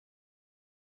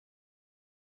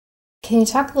Can you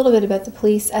talk a little bit about the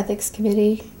Police Ethics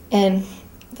Committee and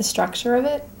the structure of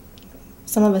it?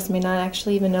 Some of us may not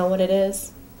actually even know what it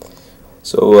is.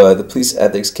 So the Police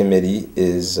Ethics Committee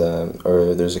is,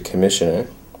 or there's a commissioner,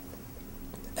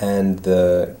 and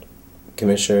the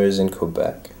commissioner is in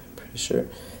Quebec, I'm pretty sure.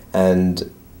 And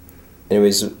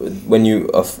anyways, when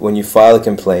you file a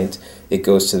complaint, it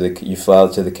goes to you file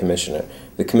it to the commissioner.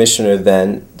 The commissioner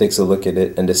then takes a look at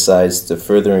it and decides to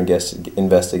further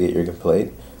investigate your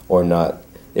complaint or not.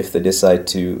 If they decide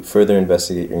to further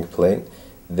investigate your complaint,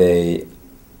 they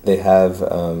have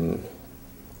an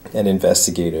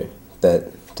investigator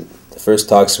that first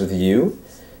talks with you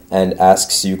and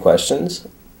asks you questions,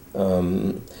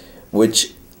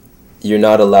 which you're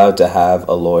not allowed to have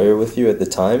a lawyer with you at the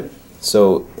time.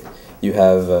 So you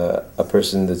have a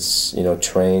person that's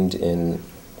trained in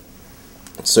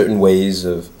certain ways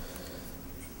of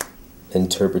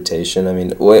interpretation. I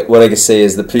mean, what I can say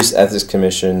is the Police Ethics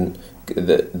Commission,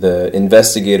 the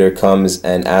investigator comes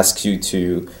and asks you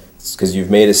to, because you've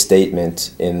made a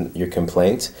statement in your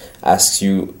complaint, asks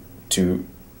you to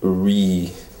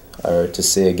or to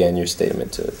say again your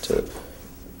statement, to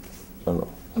I don't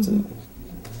know,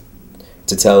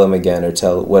 to tell them again or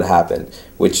tell what happened,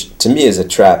 which to me is a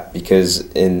trap,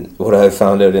 because in what I've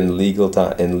found out in legal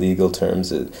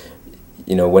terms,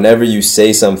 whenever you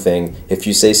say something, if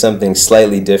you say something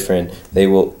slightly different, they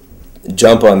will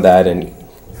jump on that and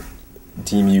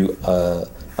deem you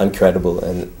uncredible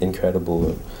and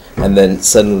incredible, and then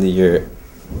suddenly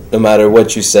no matter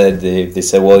what you said, they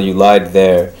say, well, you lied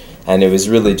there, and it was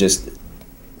really just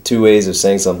two ways of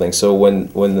saying something. So when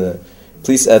the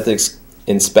police ethics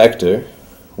inspector,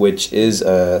 which is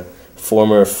a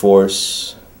former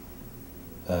force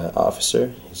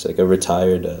officer, he's like a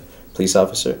retired police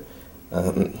officer,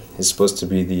 is supposed to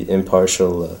be the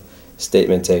impartial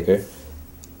statement taker,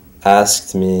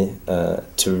 asked me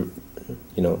to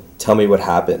tell me what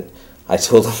happened. I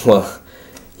told him, well,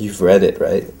 you've read it,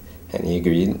 right? And he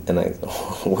agreed, and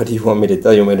what do you want me to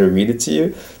tell you? You want me to read it to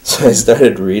you? So I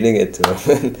started reading it to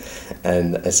him,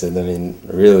 and I said, I mean,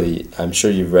 really, I'm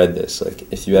sure you've read this. Like,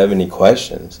 if you have any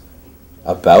questions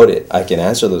about it, I can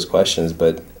answer those questions,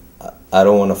 but I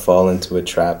don't want to fall into a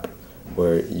trap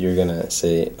where you're going to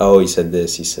say, oh, he said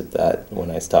this, he said that, when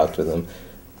I talked with him.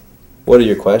 What are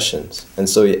your questions? And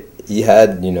so he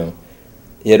had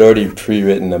already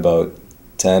pre-written about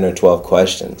 10 or 12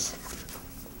 questions.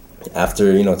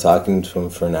 After talking to him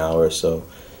for an hour or so,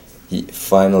 he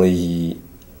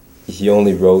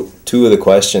only wrote 2 of the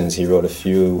questions. He wrote a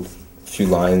few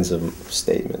lines of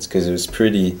statements, because it was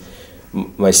pretty.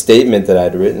 My statement that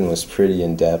I'd written was pretty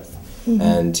in depth,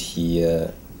 and he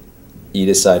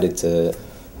decided to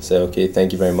say, okay,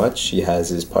 thank you very much. He has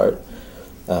his part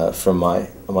from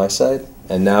my side,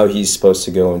 and now he's supposed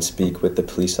to go and speak with the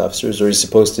police officers, or he's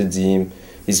supposed to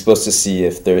see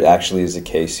if there actually is a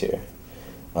case here.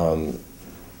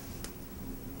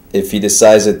 If he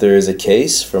decides that there is a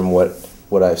case from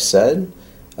what I've said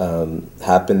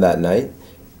happened that night,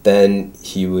 then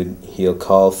he'll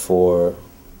call for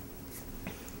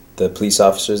the police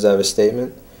officers to have a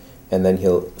statement, and then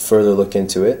he'll further look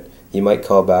into it. He might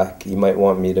call back. He might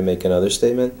want me to make another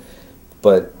statement,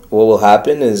 but what will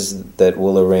happen is that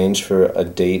we'll arrange for a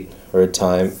date or a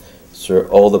time for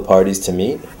all the parties to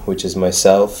meet, which is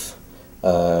myself,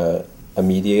 a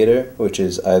mediator, which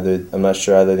is either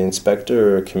the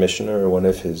inspector or a commissioner or one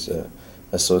of his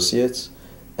associates,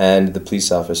 and the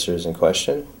police officers in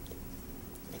question.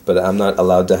 But I'm not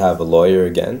allowed to have a lawyer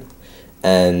again.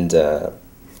 And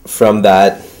from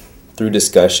that, through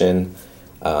discussion,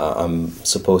 I'm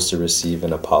supposed to receive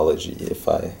an apology if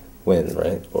I win,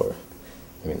 right?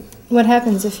 What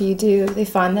happens if you do? They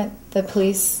find that the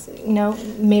police,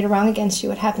 made a wrong against you.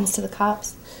 What happens to the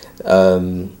cops?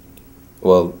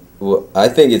 Well, I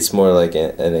think it's more like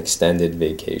an extended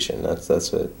vacation.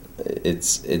 That's what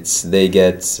it's. They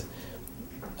get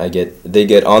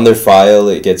on their file.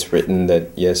 It gets written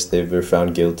that yes, they were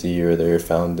found guilty, or they were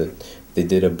found that they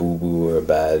did a boo boo or a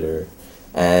bad,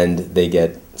 and they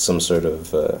get some sort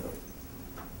of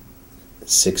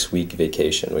 6-week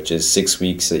vacation, which is 6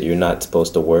 weeks that you're not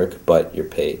supposed to work, but you're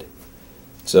paid.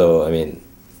 So I mean,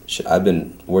 I've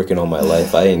been working all my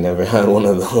life. I ain't never had one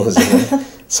of those.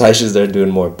 So I should start doing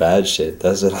more bad shit.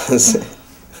 That's what I'm saying.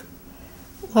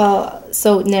 Well,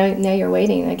 so now you're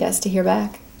waiting, I guess, to hear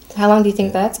back. How long do you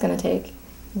think that's going to take?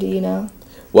 Do you know?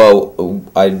 Well,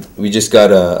 we just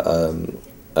got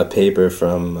a paper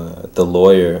from the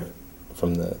lawyer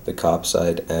from the cop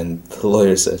side, and the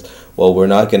lawyer says, well, we're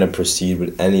not going to proceed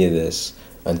with any of this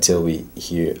until we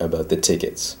hear about the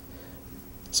tickets.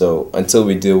 So until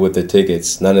we deal with the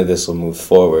tickets, none of this will move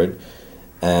forward.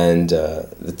 and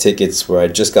the tickets were, I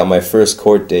just got my first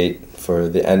court date for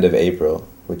the end of April,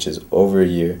 which is over a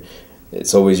year.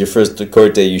 It's always your first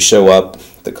court date. You show up,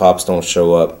 the cops don't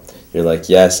show up. You're like,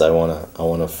 yes, I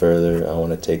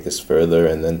wanna take this further,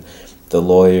 and then the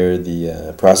lawyer,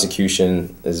 the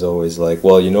prosecution is always like,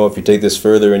 well, if you take this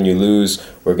further and you lose,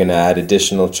 we're gonna add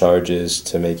additional charges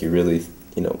to make you really,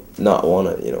 not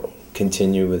wanna,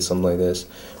 continue with something like this,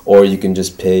 or you can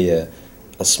just pay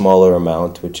a smaller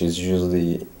amount, which is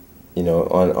usually,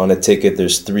 on a ticket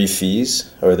there's three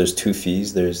fees, or there's two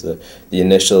fees. There's the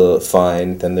initial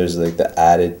fine, then there's like the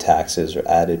added taxes or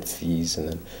added fees, and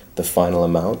then the final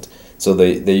amount. So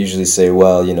they usually say,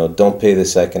 well, don't pay the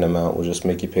second amount, we'll just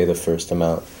make you pay the first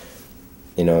amount,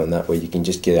 and that way you can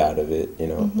just get out of it,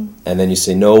 Mm-hmm. And then you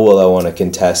say, no, well, I want to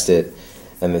contest it.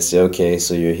 And they say, okay,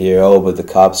 so you're here. Oh, but the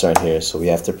cops aren't here, so we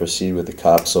have to proceed with the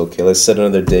cops. Okay, let's set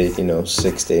another date,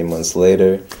 6 to 8 months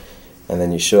later. And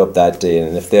then you show up that day,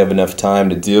 and if they have enough time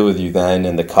to deal with you then,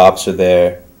 and the cops are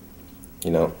there,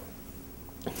 you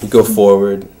go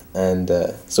forward. And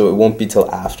so it won't be till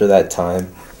after that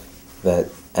time that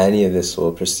any of this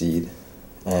will proceed.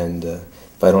 And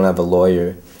if I don't have a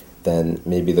lawyer, then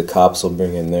maybe the cops will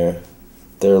bring in their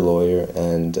lawyer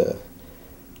and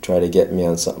try to get me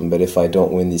on something. But if I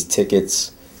don't win these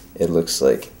tickets, it looks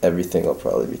like everything will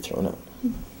probably be thrown out.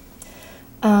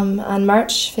 On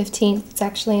March 15th, it's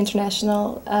actually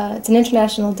international. It's an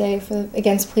international day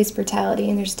against police brutality,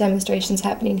 and there's demonstrations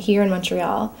happening here in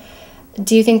Montreal.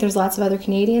 Do you think there's lots of other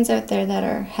Canadians out there that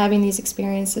are having these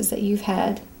experiences that you've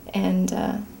had? And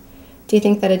do you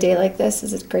think that a day like this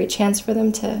is a great chance for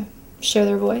them to share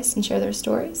their voice and share their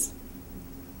stories?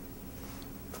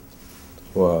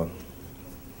 Well,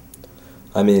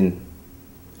 I mean,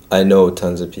 I know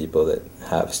tons of people that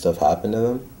have stuff happen to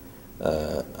them.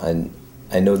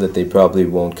 I know that they probably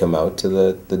won't come out to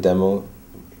the demo,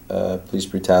 police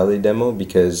brutality demo,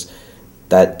 because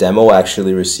that demo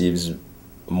actually receives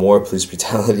more police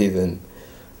brutality than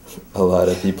a lot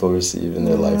of people receive in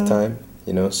their lifetime.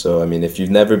 So I mean, if you've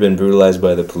never been brutalized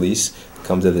by the police,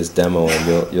 come to this demo,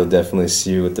 and you'll definitely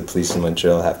see what the police in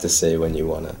Montreal have to say when you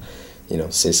want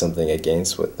to, say something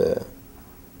against what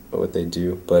they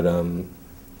do. But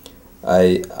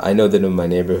I know that in my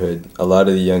neighborhood, a lot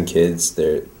of the young kids,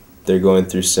 they're going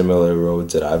through similar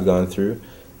roads that I've gone through,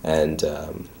 and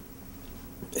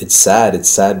it's sad. It's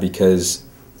sad because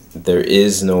there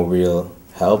is no real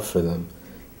help for them.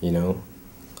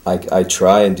 I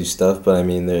try and do stuff, but I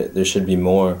mean, there should be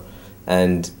more.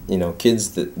 And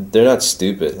kids, they're not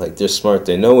stupid. Like, they're smart.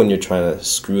 They know when you're trying to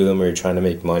screw them, or you're trying to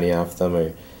make money off them,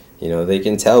 or they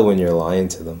can tell when you're lying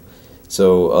to them.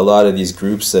 So a lot of these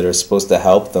groups that are supposed to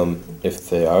help them, if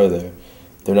they are there,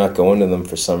 they're not going to them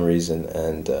for some reason.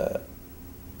 And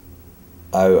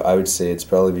I would say it's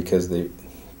probably because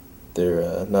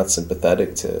they're not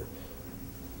sympathetic to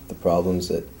the problems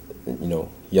that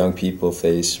young people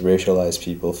face, racialized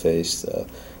people face,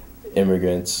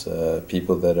 immigrants,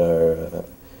 people that are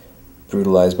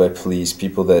brutalized by police,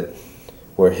 people that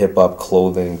wear hip-hop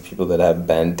clothing, people that have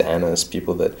bandanas,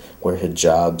 people that wear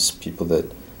hijabs, people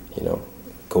that,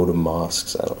 go to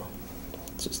mosques. I don't know.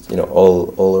 It's just,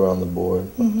 all around the board.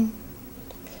 Mm-hmm.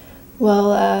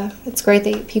 Well, it's great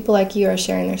that people like you are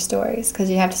sharing their stories, because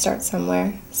you have to start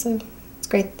somewhere. So it's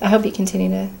great. I hope you continue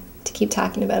to keep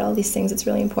talking about all these things. It's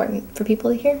really important for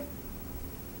people to hear.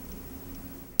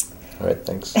 All right,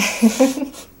 thanks.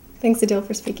 Thanks, Adeel,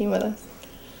 for speaking with us.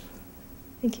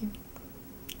 Thank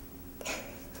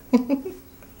you.